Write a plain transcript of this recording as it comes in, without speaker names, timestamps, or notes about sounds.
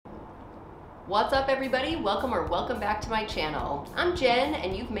What's up everybody? Welcome back to my channel. I'm Jen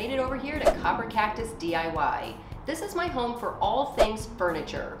and you've made it over here to Copper Cactus DIY. This is my home for all things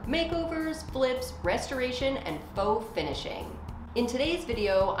furniture, makeovers, flips, restoration, and faux finishing. In today's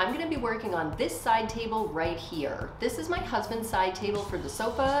video, I'm going to be working on this side table right here. This is my husband's side table for the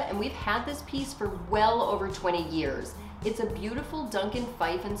sofa, and we've had this piece for well over 20 years. It's a beautiful Duncan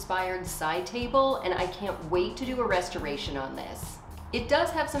Phyfe inspired side table, and I can't wait to do a restoration on this. It does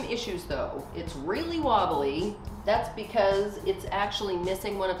have some issues though. It's really wobbly. That's because it's actually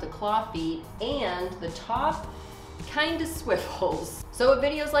missing one of the claw feet, and the top kind of swivels. So if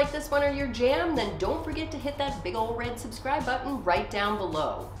videos like this one are your jam, then don't forget to hit that big old red subscribe button right down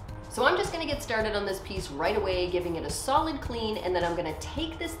below. So I'm just gonna get started on this piece right away, giving it a solid clean, and then I'm gonna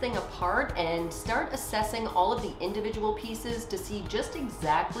take this thing apart and start assessing all of the individual pieces to see just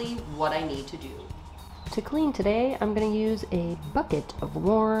exactly what I need to do. To clean today, I'm going to use a bucket of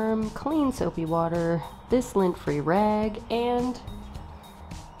warm, clean soapy water, this lint-free rag, and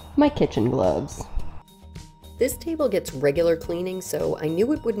my kitchen gloves. This table gets regular cleaning, so I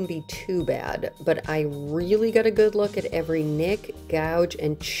knew it wouldn't be too bad, but I really got a good look at every nick, gouge,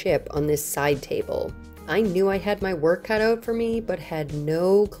 and chip on this side table. I knew I had my work cut out for me, but had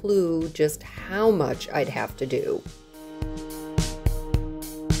no clue just how much I'd have to do.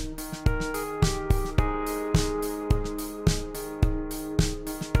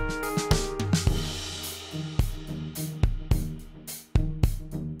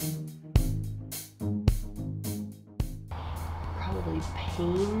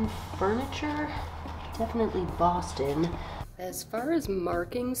 Paine Furniture, definitely Boston. As far as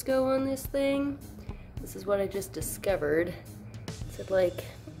markings go on this thing, this is what I just discovered. It's at like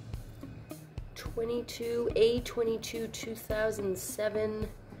 22 2007.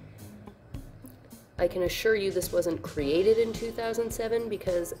 I can assure you this wasn't created in 2007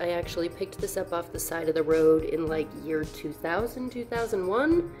 because I actually picked this up off the side of the road in like year 2000,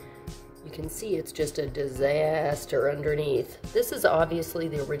 2001. You can see it's just a disaster underneath. This is obviously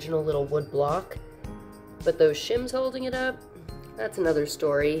the original little wood block, but those shims holding it up, that's another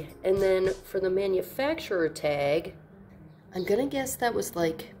story. And then for the manufacturer tag, I'm gonna guess that was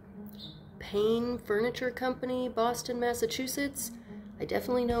like Paine Furniture Company, Boston, Massachusetts. I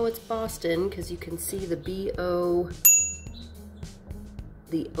definitely know it's Boston because you can see the B-O,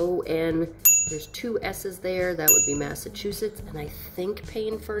 the O-N. There's two S's there, that would be Massachusetts, and I think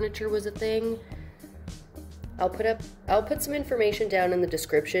Paine Furniture was a thing. I'll put some information down in the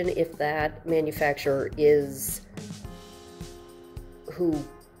description if that manufacturer is who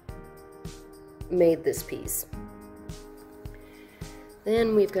made this piece.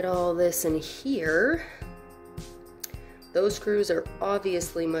 Then we've got all this in here. Those screws are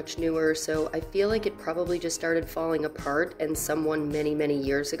obviously much newer, so I feel like it probably just started falling apart and someone many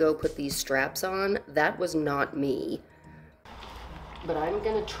years ago put these straps on. That was not me. But I'm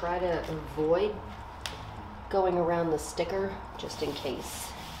gonna try to avoid going around the sticker just in case.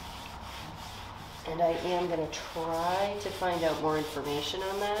 And I am gonna try to find out more information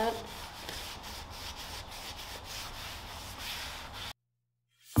on that.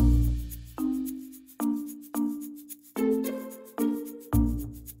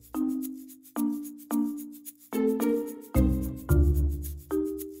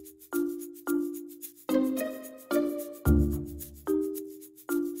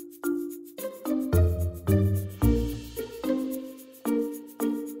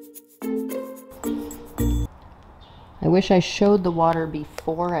 I wish I showed the water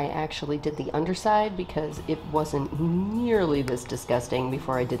before I actually did the underside because it wasn't nearly this disgusting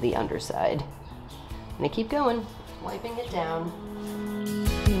before I did the underside. I'm gonna keep going, wiping it down.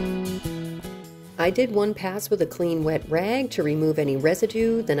 I did one pass with a clean wet rag to remove any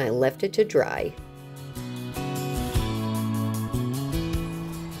residue, then I left it to dry.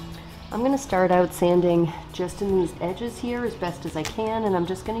 I'm gonna start out sanding just in these edges here as best as I can, and I'm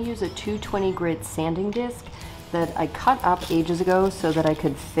just gonna use a 220 grit sanding disc that I cut up ages ago so that I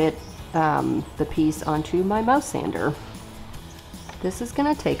could fit the piece onto my mouse sander. This is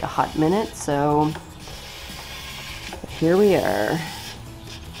gonna take a hot minute, so here we are.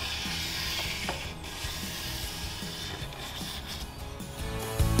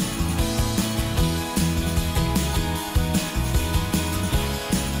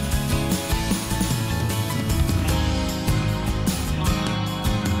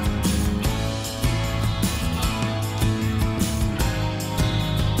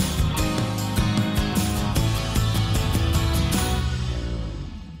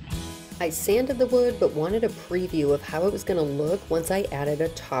 I sanded the wood but wanted a preview of how it was going to look once I added a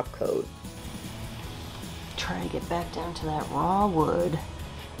top coat. Try to get back down to that raw wood.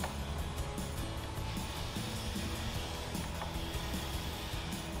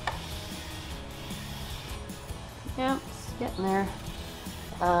 There.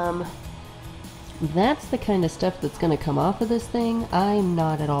 That's the kind of stuff that's going to come off of this thing. I'm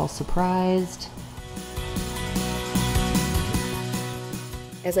not at all surprised.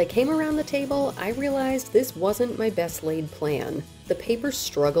 As I came around the table, I realized this wasn't my best laid plan. The paper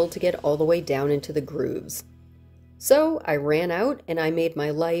struggled to get all the way down into the grooves. So I ran out and I made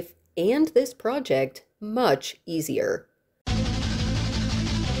my life and this project much easier.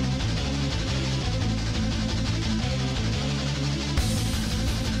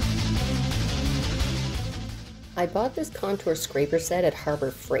 I bought this contour scraper set at Harbor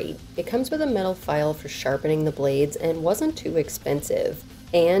Freight. It comes with a metal file for sharpening the blades and wasn't too expensive.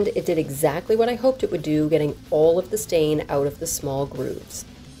 And it did exactly what I hoped it would do, getting all of the stain out of the small grooves.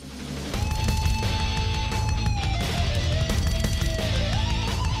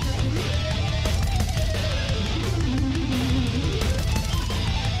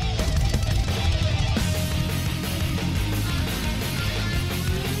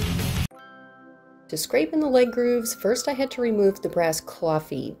 To scrape in the leg grooves, first I had to remove the brass claw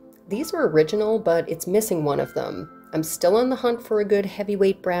feet. These were original, but it's missing one of them. I'm still on the hunt for a good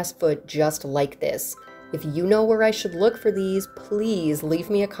heavyweight brass foot just like this. If you know where I should look for these, please leave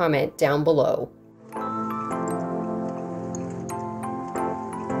me a comment down below.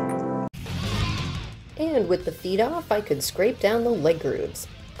 And with the feet off, I could scrape down the leg grooves.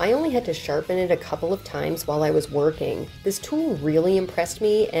 I only had to sharpen it a couple of times while I was working. This tool really impressed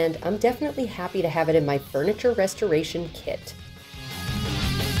me, and I'm definitely happy to have it in my furniture restoration kit.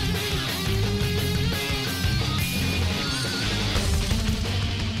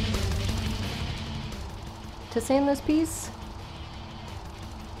 To sand this piece,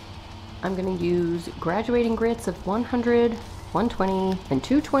 I'm going to use graduating grits of 100, 120, and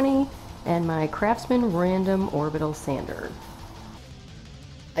 220, and my Craftsman Random Orbital Sander.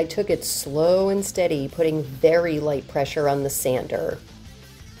 I took it slow and steady, putting very light pressure on the sander.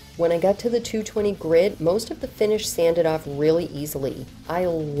 When I got to the 220 grit, most of the finish sanded off really easily. I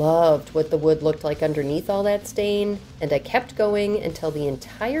loved what the wood looked like underneath all that stain, and I kept going until the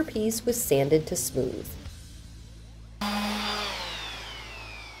entire piece was sanded to smooth.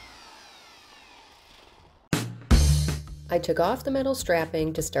 I took off the metal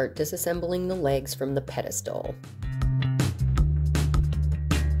strapping to start disassembling the legs from the pedestal.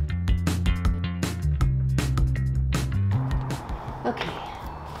 Okay.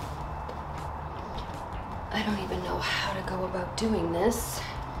 I don't even know how to go about doing this.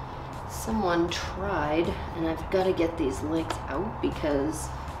 Someone tried, and I've got to get these legs out because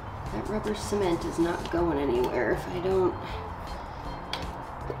that rubber cement is not going anywhere if I don't.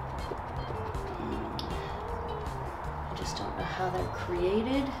 I just don't know how they're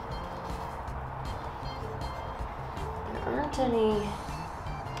created. There aren't any.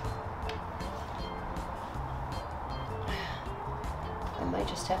 I might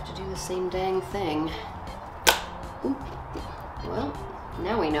just have to do the same dang thing. Oop. Well,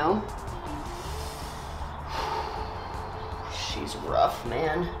 now we know. She's rough,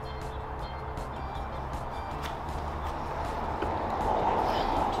 man.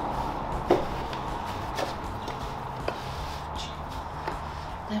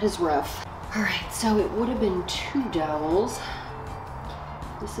 That is rough. All right, so it would have been 2 dowels.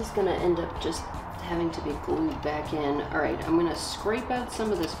 This is gonna end up just having to be glued back in. All right, I'm gonna scrape out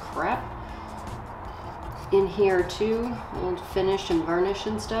some of this crap in here too, old finish and varnish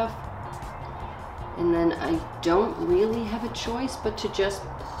and stuff. And then I don't really have a choice but to just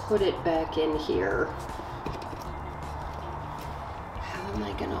put it back in here. How am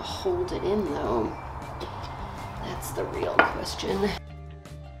I gonna hold it in though? That's the real question.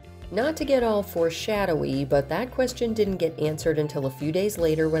 Not to get all foreshadowy, but that question didn't get answered until a few days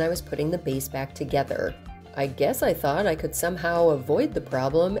later when I was putting the base back together. I guess I thought I could somehow avoid the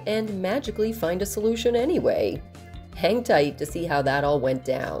problem and magically find a solution anyway. Hang tight to see how that all went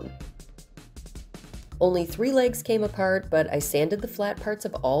down. Only 3 legs came apart, but I sanded the flat parts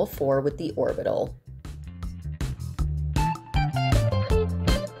of all 4 with the orbital.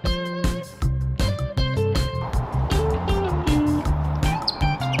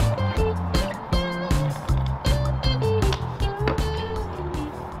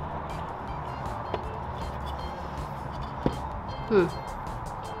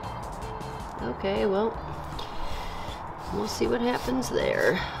 Okay, well, we'll see what happens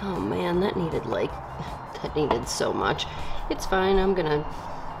there. Oh man, that needed so much. It's fine, I'm gonna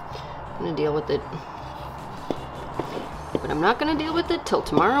deal with it. But I'm not gonna deal with it till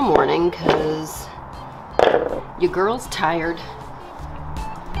tomorrow morning, cause your girl's tired.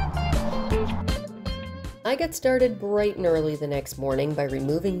 I got started bright and early the next morning by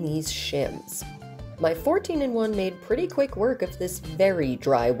removing these shims. My 14-in-1 made pretty quick work of this very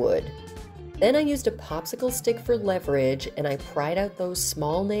dry wood. Then I used a popsicle stick for leverage, and I pried out those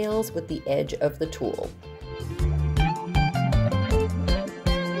small nails with the edge of the tool.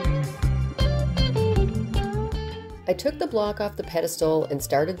 I took the block off the pedestal and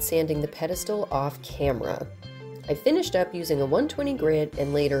started sanding the pedestal off camera. I finished up using a 120 grit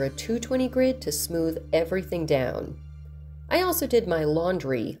and later a 220 grit to smooth everything down. I also did my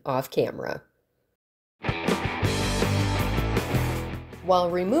laundry off camera.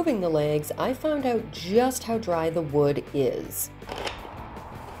 While removing the legs, I found out just how dry the wood is.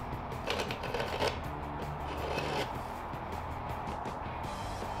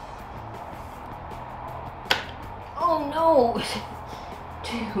 Oh no!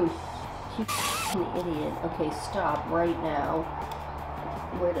 Dude, you f***ing idiot. Okay, stop right now.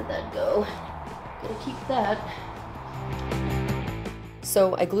 Where did that go? Gotta keep that.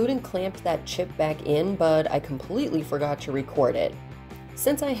 So I glued and clamped that chip back in, but I completely forgot to record it.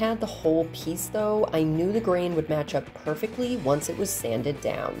 Since I had the whole piece though, I knew the grain would match up perfectly once it was sanded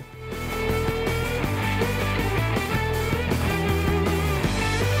down.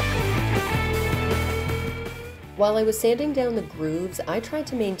 While I was sanding down the grooves, I tried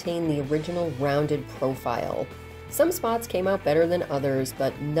to maintain the original rounded profile. Some spots came out better than others,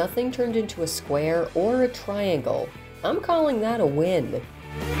 but nothing turned into a square or a triangle. I'm calling that a win.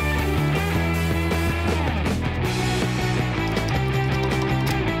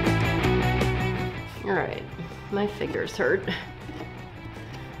 Alright, my fingers hurt.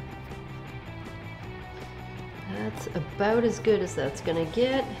 That's about as good as that's gonna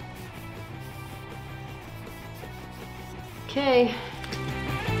get. Okay.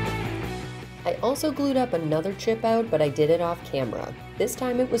 I also glued up another chip out, but I did it off camera. This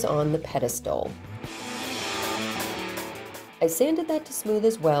time it was on the pedestal. I sanded that to smooth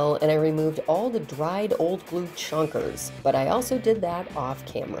as well, and I removed all the dried old glue chunkers, but I also did that off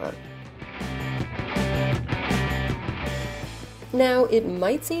camera. Now, it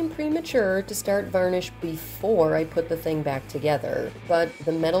might seem premature to start varnish before I put the thing back together, but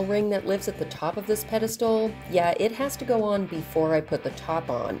the metal ring that lives at the top of this pedestal, yeah, it has to go on before I put the top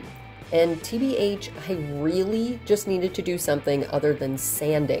on. And TBH, I really just needed to do something other than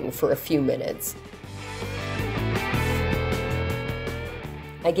sanding for a few minutes.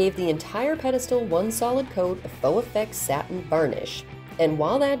 I gave the entire pedestal one solid coat of Faux Effects satin varnish. And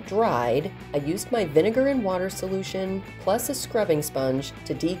while that dried, I used my vinegar and water solution plus a scrubbing sponge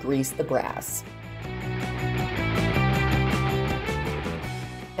to degrease the brass.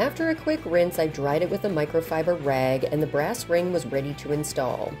 After a quick rinse, I dried it with a microfiber rag and the brass ring was ready to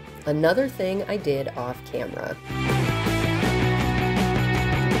install. Another thing I did off camera.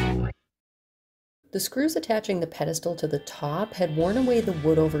 The screws attaching the pedestal to the top had worn away the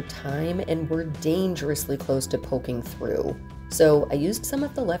wood over time and were dangerously close to poking through. So I used some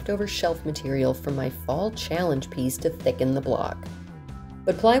of the leftover shelf material from my fall challenge piece to thicken the block.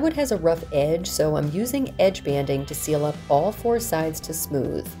 But plywood has a rough edge, so I'm using edge banding to seal up all four sides to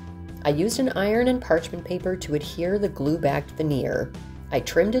smooth. I used an iron and parchment paper to adhere the glue-backed veneer. I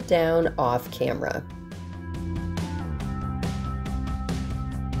trimmed it down off camera.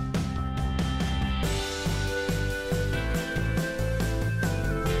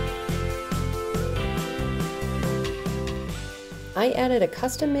 I added a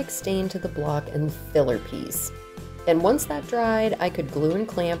custom mix stain to the block and the filler piece. And once that dried, I could glue and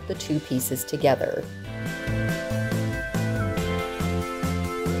clamp the two pieces together.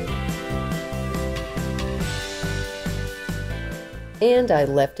 And I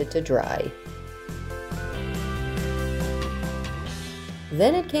left it to dry.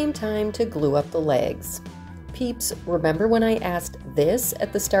 Then it came time to glue up the legs. Peeps, remember when I asked this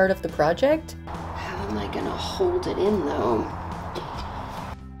at the start of the project? How am I gonna hold it in though?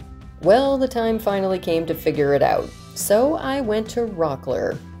 Well, the time finally came to figure it out. So I went to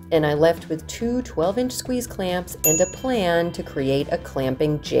Rockler, and I left with two 12-inch squeeze clamps and a plan to create a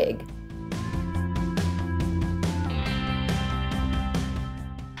clamping jig.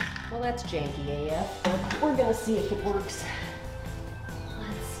 Well, that's janky AF, but we're gonna see if it works.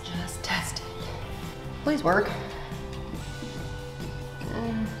 Let's just test it. Please work.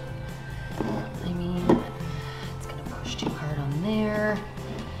 I mean, it's gonna push too hard on there.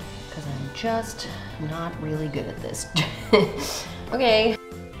 Because I'm just not really good at this. Okay.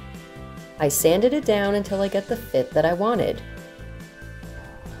 I sanded it down until I got the fit that I wanted.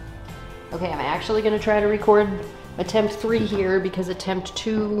 Okay, I'm actually going to try to record attempt 3 here because attempt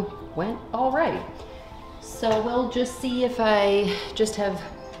 2 went all right. So we'll just see if I just have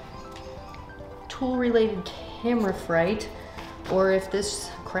tool-related camera fright or if this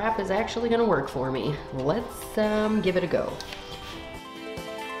crap is actually gonna work for me. Let's give it a go.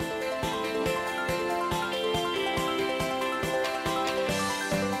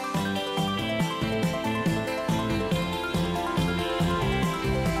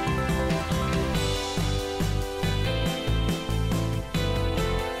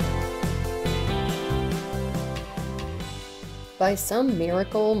 By some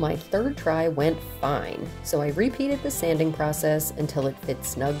miracle, my third try went fine, so I repeated the sanding process until it fit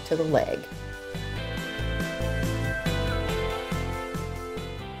snug to the leg.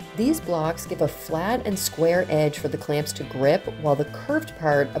 These blocks give a flat and square edge for the clamps to grip, while the curved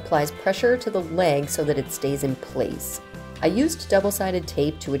part applies pressure to the leg so that it stays in place. I used double-sided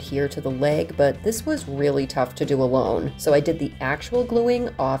tape to adhere to the leg, but this was really tough to do alone, so I did the actual gluing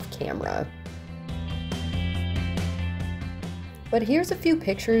off camera. But here's a few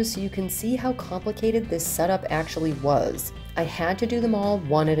pictures so you can see how complicated this setup actually was. I had to do them all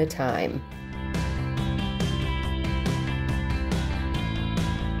one at a time.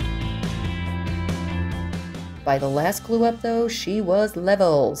 By the last glue up though, she was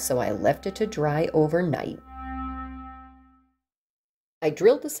level, so I left it to dry overnight. I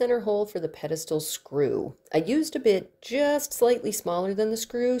drilled the center hole for the pedestal screw. I used a bit just slightly smaller than the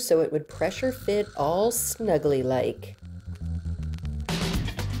screw so it would pressure fit all snugly like.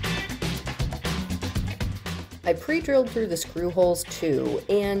 I pre-drilled through the screw holes too,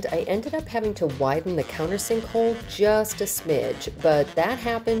 and I ended up having to widen the countersink hole just a smidge, but that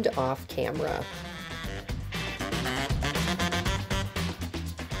happened off camera.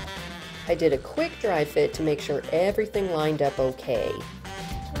 I did a quick dry fit to make sure everything lined up okay.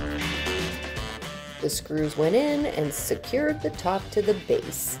 The screws went in and secured the top to the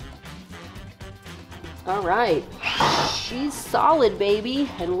base. All right, she's solid, baby,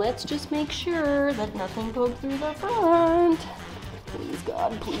 and let's just make sure that nothing goes through the front. Please,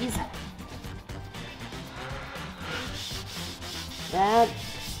 God, please. That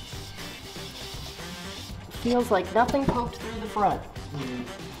feels like nothing poked through the front.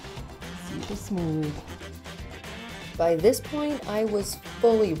 Super smooth. By this point, I was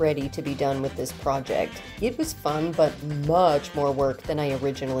fully ready to be done with this project. It was fun, but much more work than I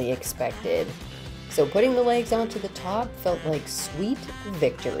originally expected. So putting the legs onto the top felt like sweet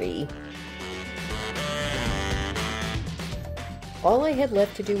victory. All I had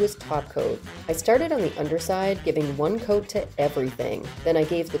left to do was top coat. I started on the underside, giving one coat to everything. Then I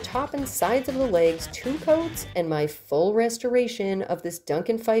gave the top and sides of the legs 2 coats, and my full restoration of this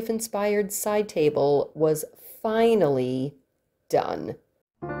Duncan Phyfe inspired side table was finally done.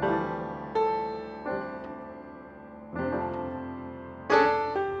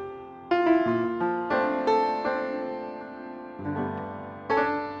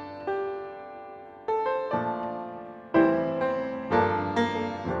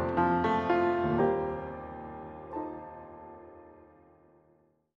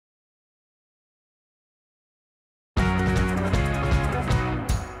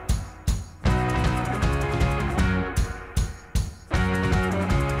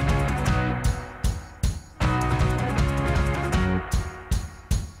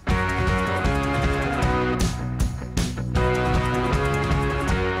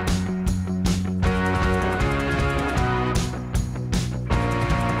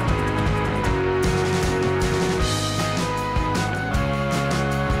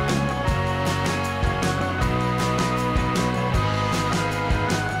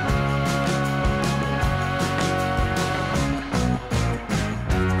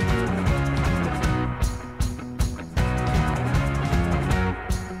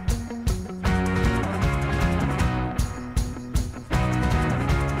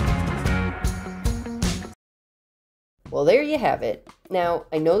 Well, there you have it. Now,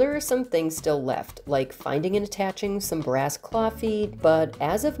 I know there are some things still left, like finding and attaching some brass claw feet, but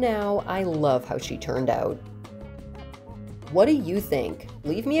as of now, I love how she turned out. What do you think?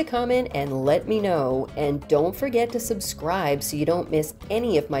 Leave me a comment and let me know, and don't forget to subscribe so you don't miss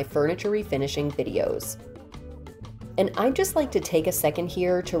any of my furniture refinishing videos. And I'd just like to take a second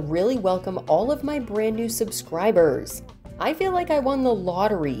here to really welcome all of my brand new subscribers. I feel like I won the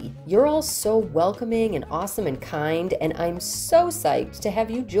lottery. You're all so welcoming and awesome and kind, and I'm so psyched to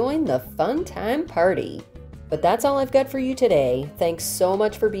have you join the fun time party. But that's all I've got for you today. Thanks so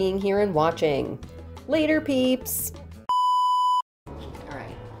much for being here and watching. Later, peeps. All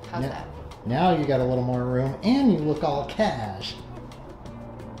right, how's that? Now you got a little more room and you look all cash.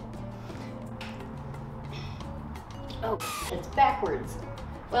 Oh, it's backwards.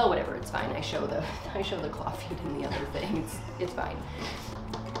 Well, whatever, it's fine. I show the claw feet in the other things. It's fine.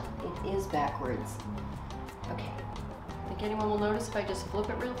 It is backwards. Okay. Think anyone will notice if I just flip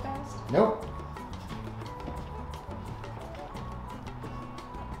it real fast? Nope.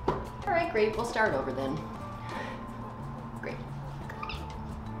 All right, great. We'll start over then. Great.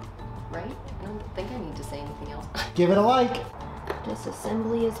 Right? I don't think I need to say anything else. Give it a like.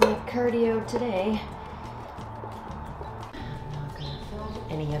 Disassembly is my cardio today. I'm not gonna film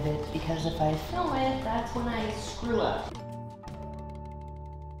any of it because if I film it, that's when I screw up.